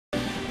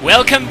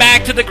Welcome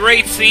back to the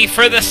Great Sea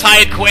for the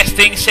side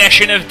questing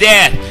session of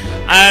death.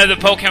 The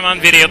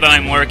Pokemon video that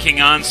I'm working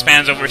on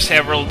spans over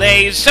several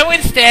days, so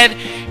instead,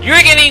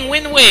 you're getting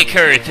Wind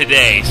Waker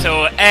today.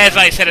 So, as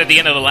I said at the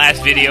end of the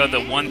last video,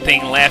 the one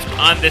thing left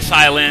on this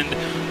island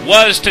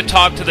was to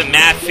talk to the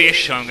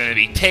Madfish, so I'm going to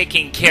be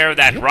taking care of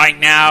that right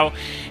now.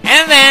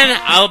 And then,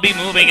 I'll be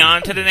moving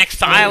on to the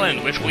next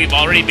island, which we've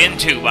already been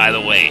to, by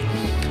the way.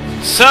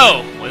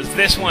 So, what's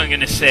this one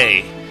going to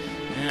say?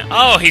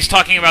 Oh, he's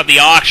talking about the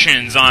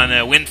auctions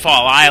on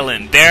Windfall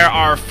Island. There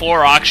are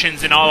 4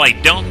 auctions in all. I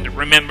don't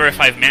remember if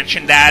I've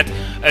mentioned that.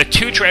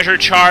 2 treasure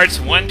charts,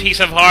 1 piece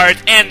of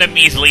heart, and a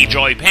measly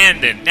joy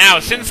pendant. Now,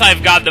 since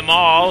I've got them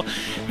all,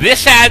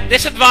 this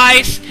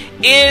advice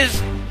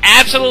is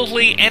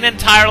absolutely and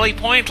entirely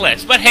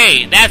pointless. But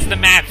hey, that's the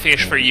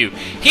Madfish for you.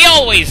 He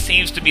always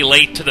seems to be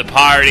late to the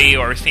party,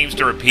 or seems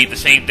to repeat the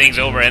same things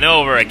over and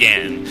over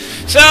again.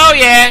 So,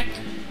 yeah,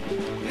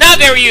 not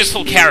very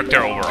useful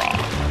character overall.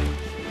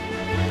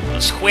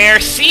 Square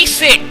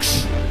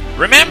C6.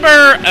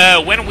 Remember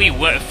when we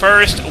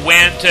first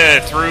went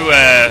through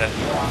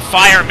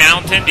Fire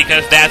Mountain,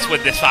 because that's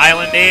what this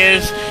island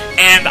is,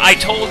 and I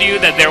told you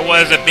that there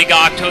was a big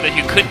Octo that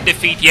you couldn't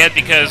defeat yet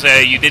because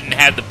you didn't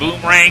have the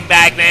Boomerang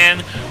back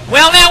then?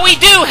 Well, now we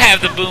do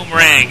have the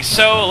Boomerang,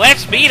 so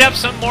let's beat up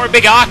some more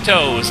big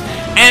Octos.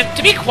 And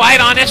to be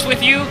quite honest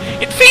with you,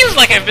 it feels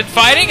like I've been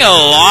fighting a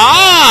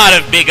lot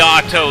of big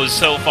Octos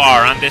so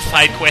far on this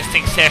side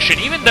questing session,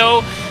 even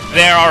though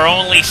there are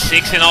only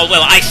 6 in all.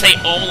 Well, I say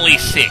only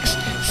 6.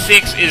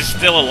 6 is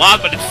still a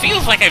lot, but it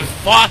feels like I've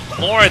fought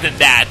more than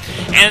that.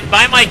 And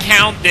by my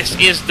count, this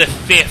is the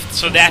 5th,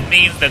 so that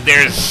means that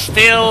there's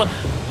still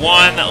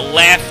 1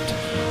 left.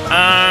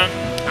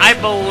 I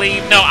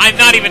believe... No, I'm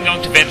not even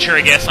going to venture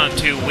a guess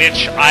onto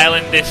which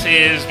island this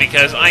is,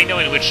 because I know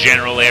in which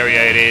general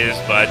area it is,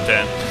 but...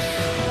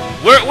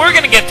 We're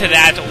gonna get to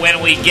that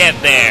when we get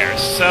there.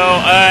 So,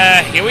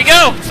 here we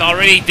go. It's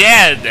already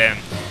dead.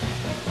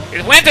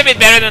 It went a bit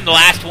better than the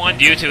last one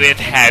due to it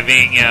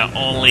having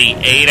only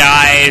 8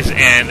 eyes,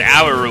 and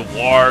our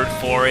reward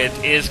for it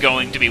is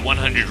going to be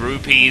 100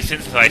 rupees,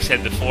 since, as I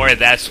said before,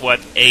 that's what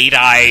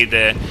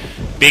 8-eyed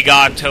big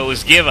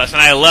Octos give us.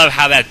 And I love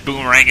how that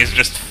Boomerang is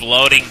just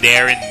floating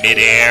there in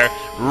midair,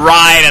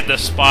 right at the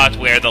spot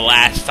where the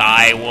last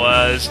eye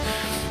was.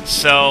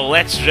 So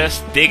let's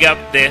just dig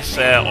up this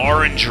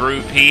orange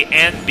rupee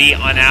and be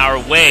on our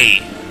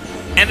way.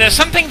 And there's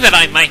something that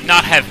I might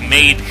not have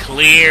made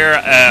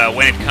clear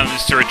when it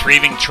comes to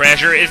retrieving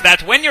treasure, is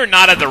that when you're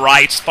not at the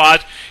right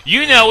spot,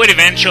 you know it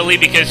eventually,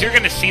 because you're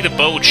going to see the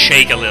boat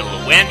shake a little.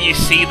 When you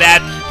see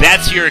that,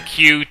 that's your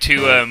cue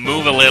to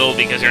move a little,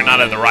 because you're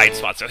not at the right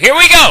spot. So here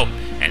we go!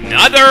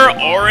 Another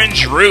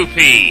orange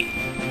rupee.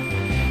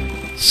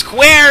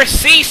 Square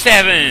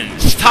C7,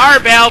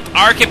 Starbelt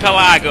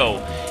Archipelago.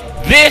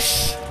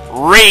 This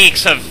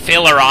reeks of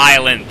Filler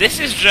Island. This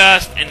is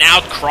just an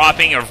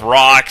outcropping of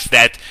rocks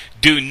that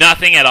do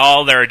nothing at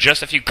all. There are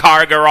just a few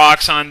Karga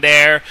rocks on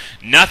there.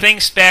 Nothing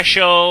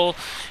special.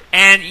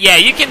 And yeah,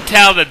 you can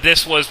tell that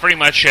this was pretty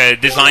much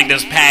designed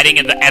as padding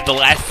at the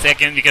last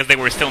second, because they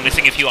were still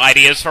missing a few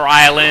ideas for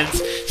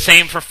islands.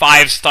 Same for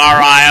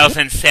 5-star isles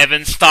and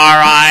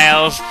 7-star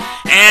isles.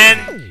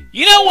 And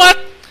you know what?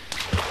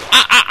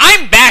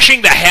 I'm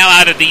bashing the hell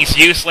out of these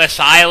useless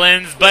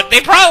islands, but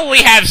they probably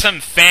have some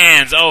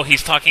fans. Oh,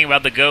 he's talking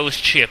about the ghost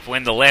ship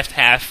when the left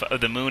half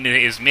of the moon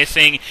is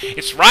missing.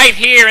 It's right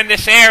here in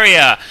this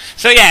area.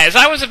 So yeah, as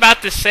I was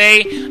about to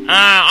say,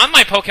 on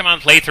my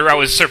Pokemon playthrough, I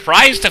was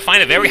surprised to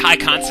find a very high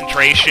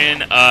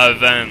concentration of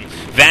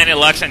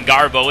Vanillux and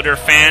Garbodor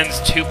fans,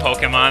 2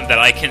 Pokemon that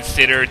I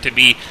consider to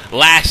be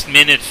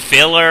last-minute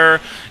filler.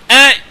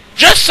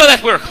 Just so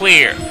that we're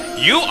clear,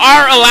 you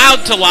are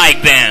allowed to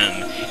like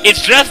them.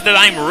 It's just that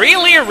I'm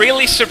really,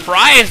 really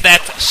surprised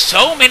that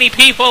so many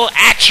people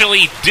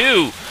actually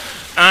do,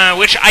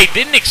 which I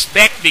didn't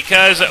expect,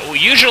 because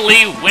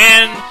usually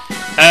when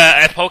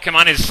a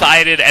Pokemon is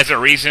cited as a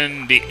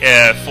reason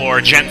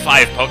for Gen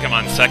 5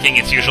 Pokemon sucking,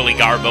 it's usually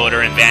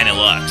Garbodor and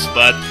Vanillux.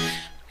 But,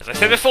 as I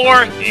said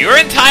before, you're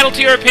entitled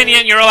to your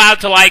opinion, you're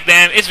allowed to like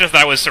them. It's just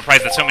that I was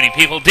surprised that so many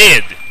people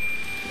did.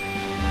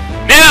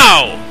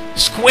 Now,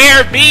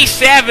 Square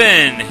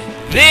B7.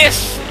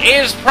 This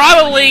is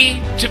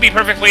probably, to be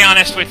perfectly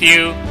honest with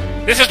you,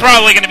 this is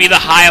probably going to be the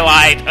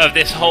highlight of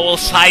this whole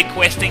side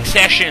questing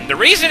session. The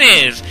reason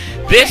is,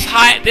 this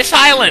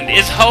island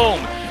is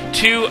home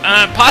to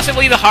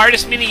possibly the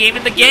hardest minigame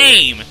in the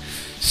game.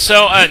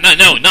 So,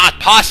 no,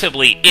 not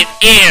possibly. It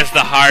is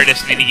the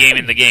hardest minigame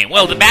in the game.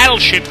 Well, the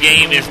Battleship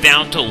game is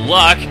down to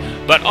luck,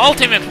 but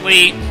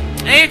ultimately,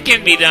 it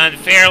can be done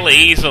fairly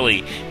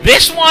easily.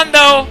 This one,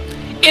 though,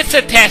 it's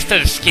a test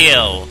of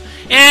skill.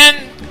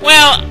 And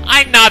well,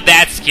 I'm not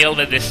that skilled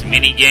at this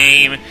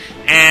minigame,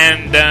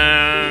 and,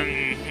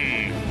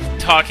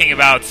 talking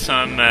about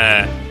some,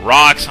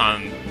 rocks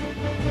on,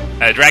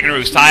 Dragon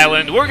Roost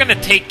Island, we're gonna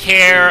take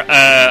care,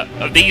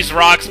 of these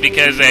rocks,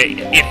 because, it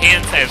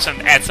hints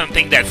at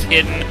something that's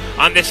hidden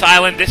on this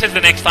island. This is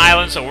the next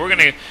island, so we're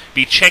gonna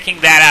be checking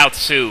that out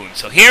soon.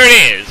 So here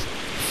it is.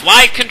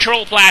 flight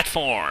control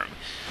platform.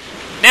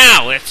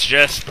 Now, let's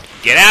just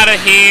get out of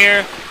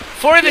here.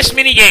 For this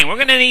minigame, we're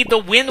going to need the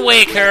Wind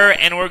Waker,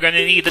 and we're going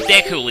to need the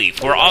Deku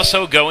Leaf. We're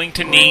also going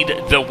to need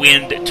the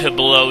wind to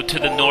blow to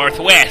the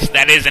northwest.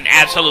 That is an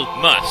absolute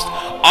must.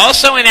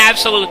 Also an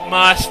absolute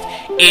must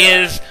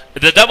is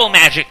the double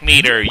magic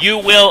meter. You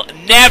will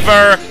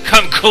never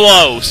come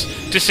close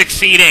to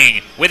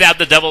succeeding without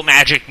the double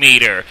magic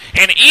meter.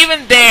 And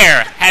even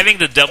there, having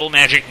the double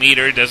magic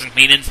meter doesn't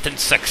mean instant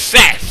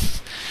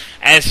success,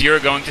 as you're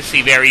going to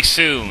see very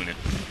soon.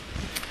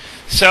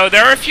 So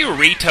there are a few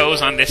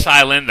retos on this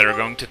island that are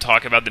going to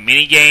talk about the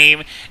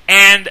minigame,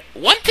 and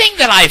one thing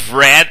that I've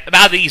read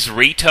about these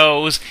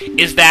retos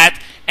is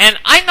that, and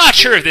I'm not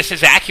sure if this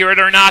is accurate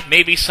or not,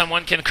 maybe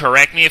someone can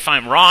correct me if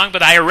I'm wrong,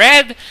 but I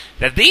read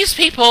that these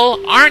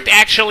people aren't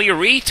actually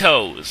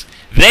retos.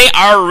 They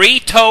are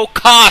reto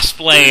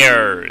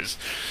cosplayers.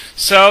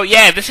 So,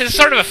 yeah, this is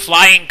sort of a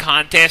flying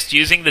contest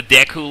using the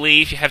Deku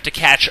Leaf. You have to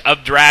catch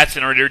updrafts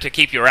in order to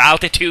keep your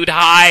altitude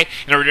high,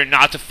 in order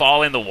not to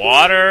fall in the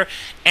water.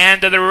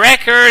 And the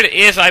record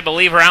is, I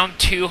believe, around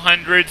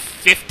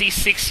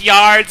 256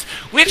 yards,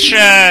 which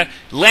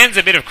lends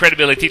a bit of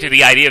credibility to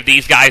the idea of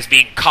these guys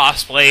being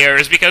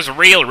cosplayers, because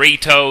real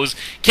Ritos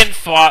can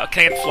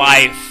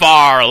fly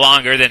far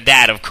longer than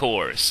that, of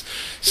course.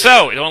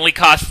 So, it only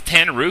costs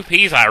 10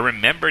 rupees. I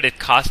remembered it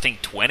costing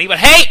 20, but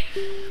hey!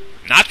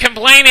 Not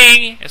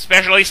complaining,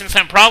 especially since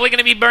I'm probably going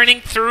to be burning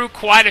through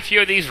quite a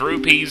few of these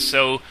rupees,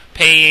 so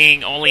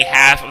paying only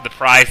half of the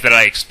price that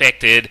I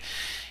expected,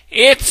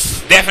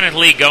 it's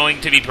definitely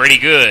going to be pretty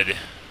good.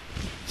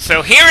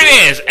 So here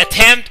it is,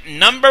 attempt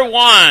number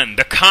 1.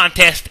 The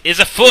contest is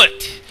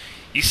afoot.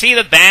 You see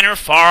the banner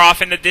far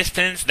off in the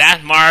distance?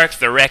 That marks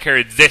the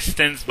record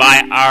distance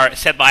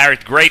set by our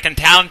great and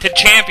talented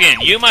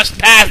champion. You must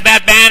pass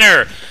that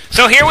banner.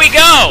 So here we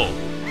go.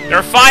 There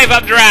are 5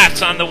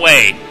 updrafts on the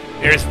way.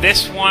 There's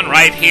this one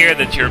right here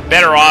that you're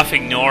better off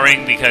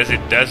ignoring because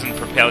it doesn't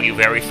propel you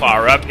very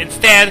far up.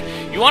 Instead,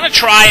 you want to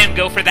try and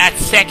go for that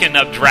second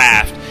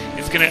updraft.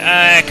 It's going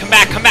to, come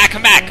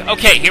back.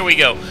 Okay, here we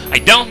go. I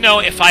don't know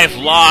if I've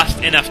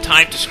lost enough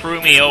time to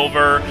screw me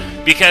over,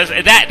 because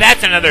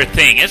that's another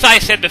thing. As I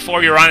said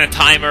before, you're on a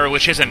timer,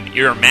 which is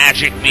your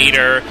magic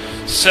meter,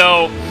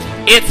 so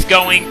it's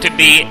going to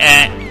be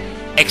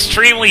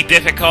extremely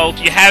difficult.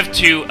 You have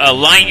to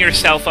line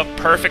yourself up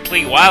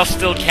perfectly while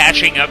still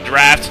catching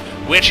updrafts,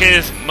 which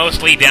is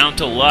mostly down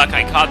to luck.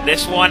 I caught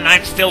this one, and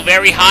I'm still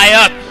very high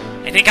up.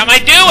 I think I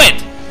might do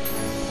it.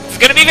 It's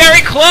going to be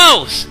very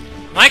close.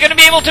 Am I going to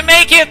be able to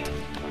make it?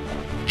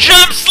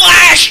 Jump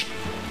slash!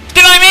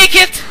 Did I make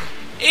it?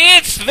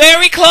 It's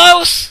very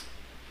close.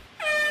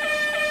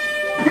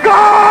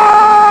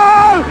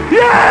 Goal!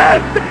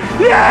 Yes!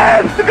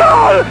 Yes!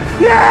 Goal!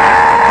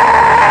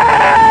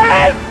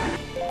 Yes!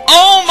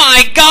 Oh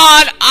my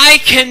god, I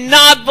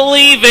cannot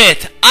believe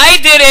it! I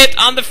did it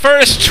on the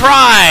first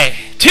try!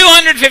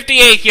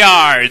 258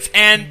 yards,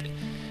 and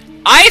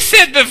I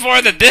said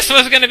before that this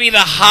was going to be the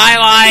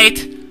highlight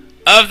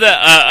of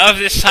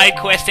this side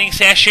questing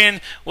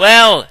session.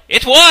 Well,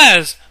 it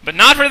was, but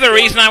not for the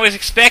reason I was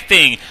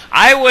expecting.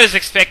 I was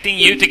expecting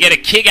you to get a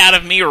kick out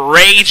of me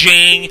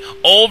raging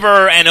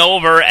over and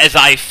over as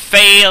I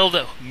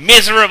failed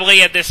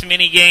miserably at this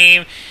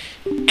minigame.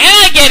 And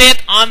I get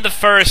it on the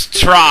first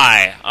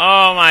try.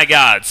 Oh my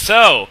god.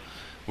 So,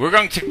 we're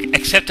going to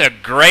accept a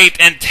great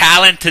and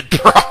talented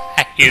prize.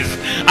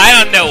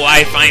 I don't know why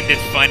I find it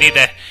funny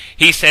that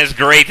he says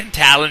great and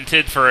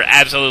talented for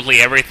absolutely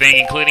everything,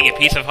 including a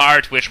piece of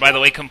heart, which, by the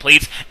way,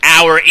 completes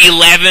our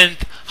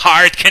 11th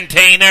heart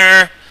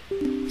container.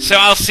 So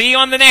I'll see you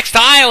on the next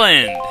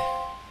island.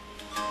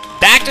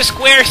 Back to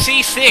Square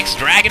C6,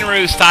 Dragon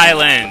Roost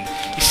Island.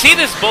 You see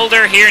this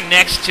boulder here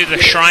next to the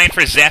shrine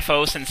for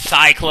Zephos and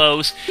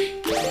Cyclos?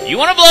 You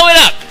want to blow it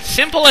up.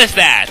 Simple as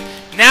that.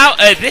 Now,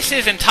 this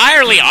is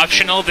entirely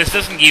optional. This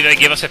doesn't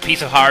give us a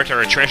piece of heart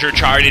or a treasure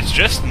chart. It's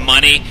just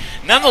money.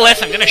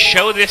 Nonetheless, I'm going to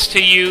show this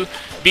to you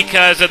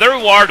because the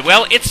reward,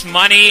 well, it's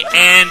money,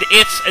 and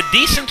it's a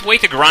decent way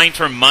to grind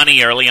for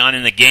money early on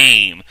in the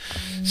game.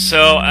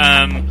 So,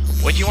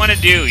 what you want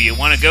to do, you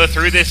want to go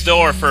through this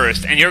door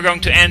first, and you're going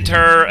to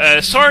enter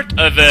a sort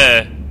of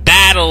a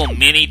battle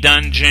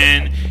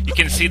mini-dungeon. You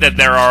can see that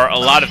there are a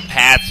lot of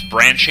paths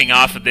branching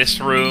off of this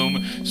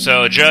room,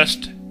 so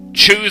just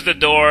choose the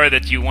door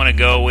that you want to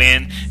go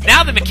in.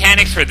 Now the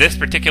mechanics for this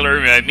particular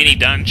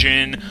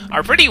mini-dungeon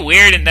are pretty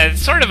weird in that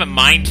it's sort of a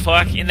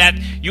mindfuck, in that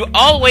you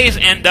always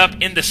end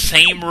up in the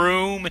same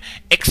room,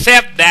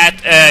 except that,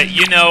 the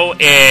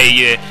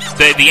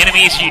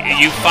enemies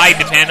you fight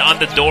depend on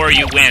the door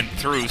you went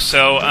through.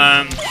 So,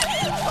 I'm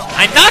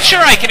not sure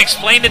I can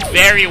explain it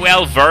very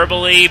well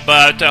verbally,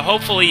 but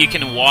hopefully you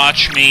can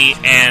watch me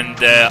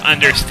and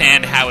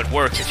understand how it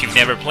works if you've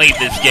never played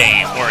this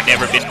game or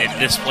never been in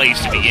this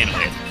place to begin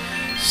with.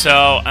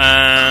 So,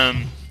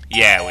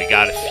 yeah, we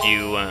got a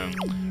few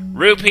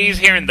rupees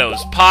here in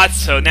those pots,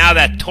 so now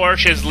that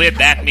torch is lit,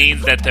 that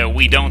means that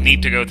we don't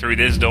need to go through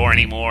this door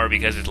anymore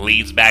because it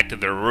leads back to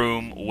the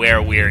room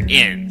where we're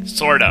in,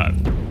 sort of.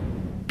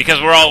 because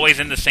we're always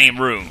in the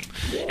same room.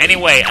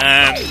 Anyway,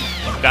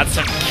 got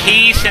some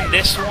keys in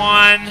this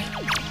one.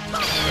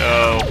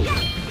 So,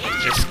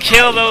 just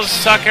kill those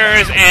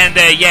suckers, and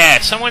yeah,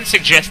 someone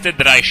suggested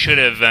that I should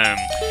have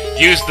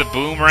used the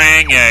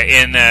boomerang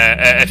in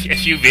a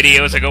few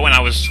videos ago when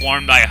I was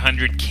swarmed by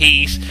 100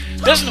 keys.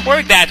 Doesn't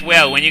work that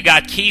well when you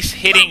got keys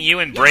hitting you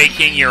and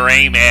breaking your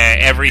aim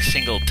every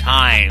single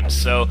time,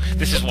 so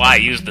this is why I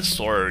used the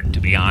sword, to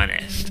be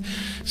honest.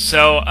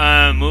 So,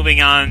 moving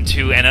on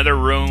to another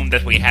room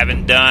that we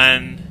haven't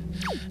done.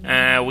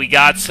 We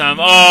got some...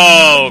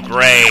 Oh,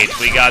 great.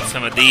 We got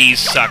some of these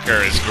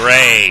suckers.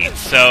 Great.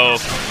 So,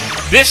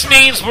 this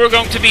means we're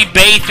going to be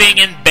bathing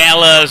in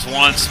Bellas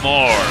once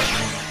more.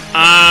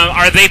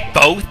 Are they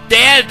both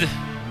dead?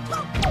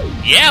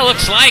 Yeah,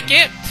 looks like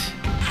it.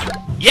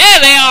 Yeah,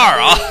 they are.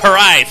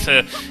 Alright,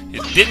 so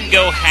it didn't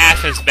go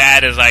half as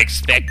bad as I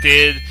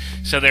expected.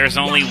 So there's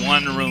only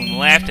one room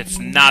left. It's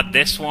not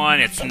this one.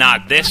 It's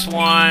not this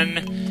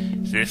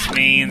one. This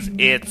means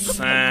it's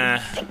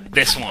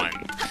this one.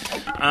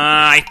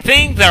 I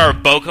think there are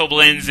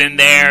bokoblins in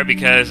there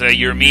because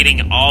you're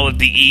meeting all of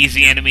the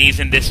easy enemies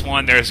in this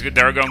one. There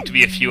are going to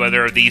be a few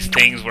other of these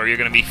things where you're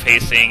going to be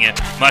facing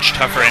much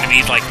tougher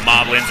enemies like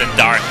moblins and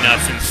dark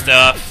nuts and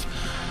stuff.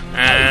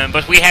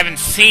 But we haven't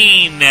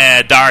seen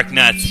Dark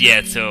Nuts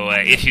yet, so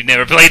if you've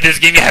never played this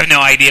game, you have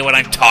no idea what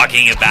I'm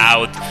talking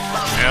about.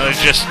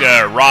 Let's just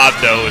rob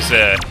those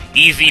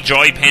easy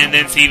joy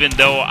pendants, even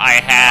though I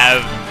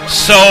have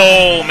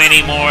so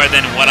many more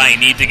than what I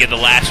need to get the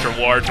last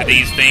reward for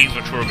these things,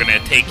 which we're going to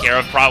take care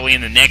of probably in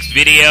the next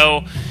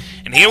video.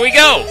 And here we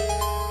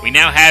go! We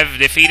now have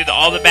defeated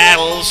all the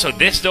battles, so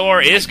this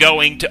door is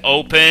going to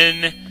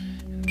open.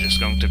 Just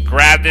going to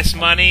grab this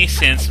money,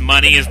 since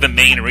money is the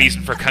main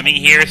reason for coming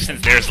here,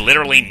 since there's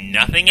literally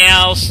nothing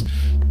else.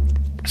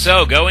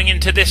 So, going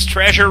into this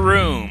treasure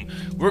room,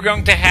 we're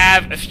going to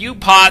have a few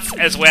pots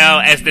as well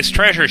as this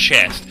treasure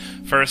chest.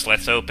 First,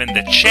 let's open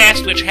the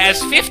chest, which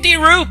has 50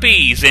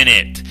 rupees in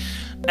it.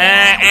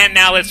 And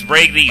now let's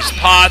break these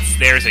pots.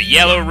 There's a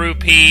yellow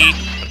rupee,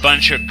 a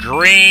bunch of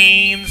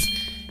greens,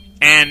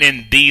 and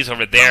in these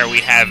over there we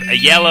have a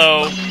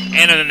yellow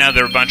and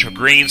another bunch of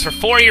greens for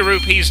 40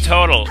 rupees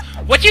total.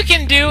 What you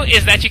can do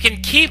is that you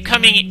can keep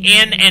coming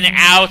in and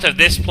out of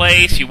this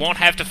place. You won't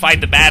have to fight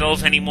the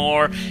battles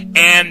anymore.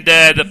 And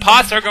the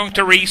pots are going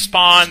to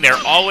respawn. They're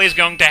always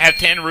going to have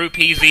 10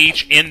 rupees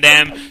each in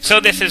them.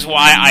 So this is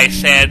why I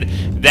said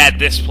that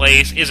this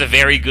place is a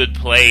very good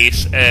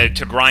place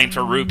to grind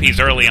for rupees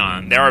early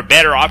on. There are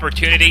better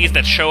opportunities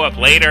that show up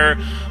later.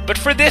 But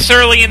for this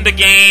early in the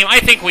game, I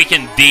think we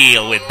can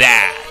deal with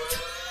that.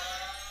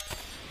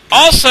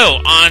 Also,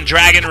 on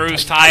Dragon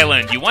Roost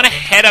Island, you want to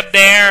head up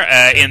there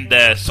in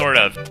the sort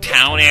of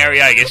town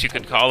area, I guess you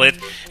could call it,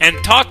 and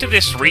talk to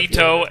this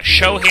Rito,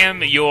 show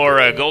him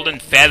your golden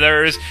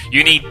feathers.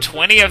 You need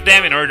 20 of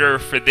them in order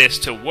for this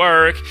to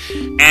work,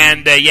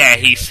 and yeah,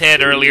 he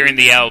said earlier in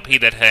the LP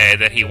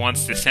that he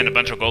wants to send a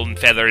bunch of golden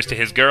feathers to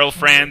his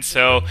girlfriend,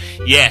 so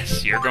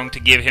yes, you're going to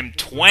give him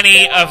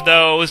 20 of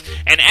those,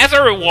 and as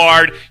a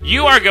reward,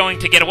 you are going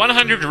to get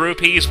 100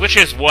 rupees, which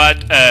is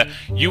what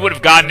you would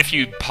have gotten if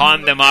you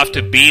pawned them off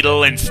to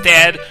Beetle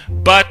instead,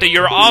 but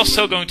you're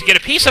also going to get a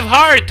piece of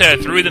heart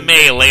through the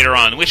mail later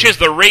on, which is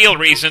the real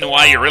reason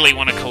why you really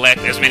want to collect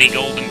as many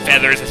golden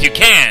feathers as you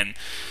can.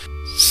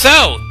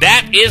 So,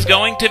 that is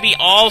going to be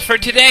all for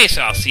today,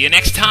 so I'll see you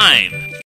next time.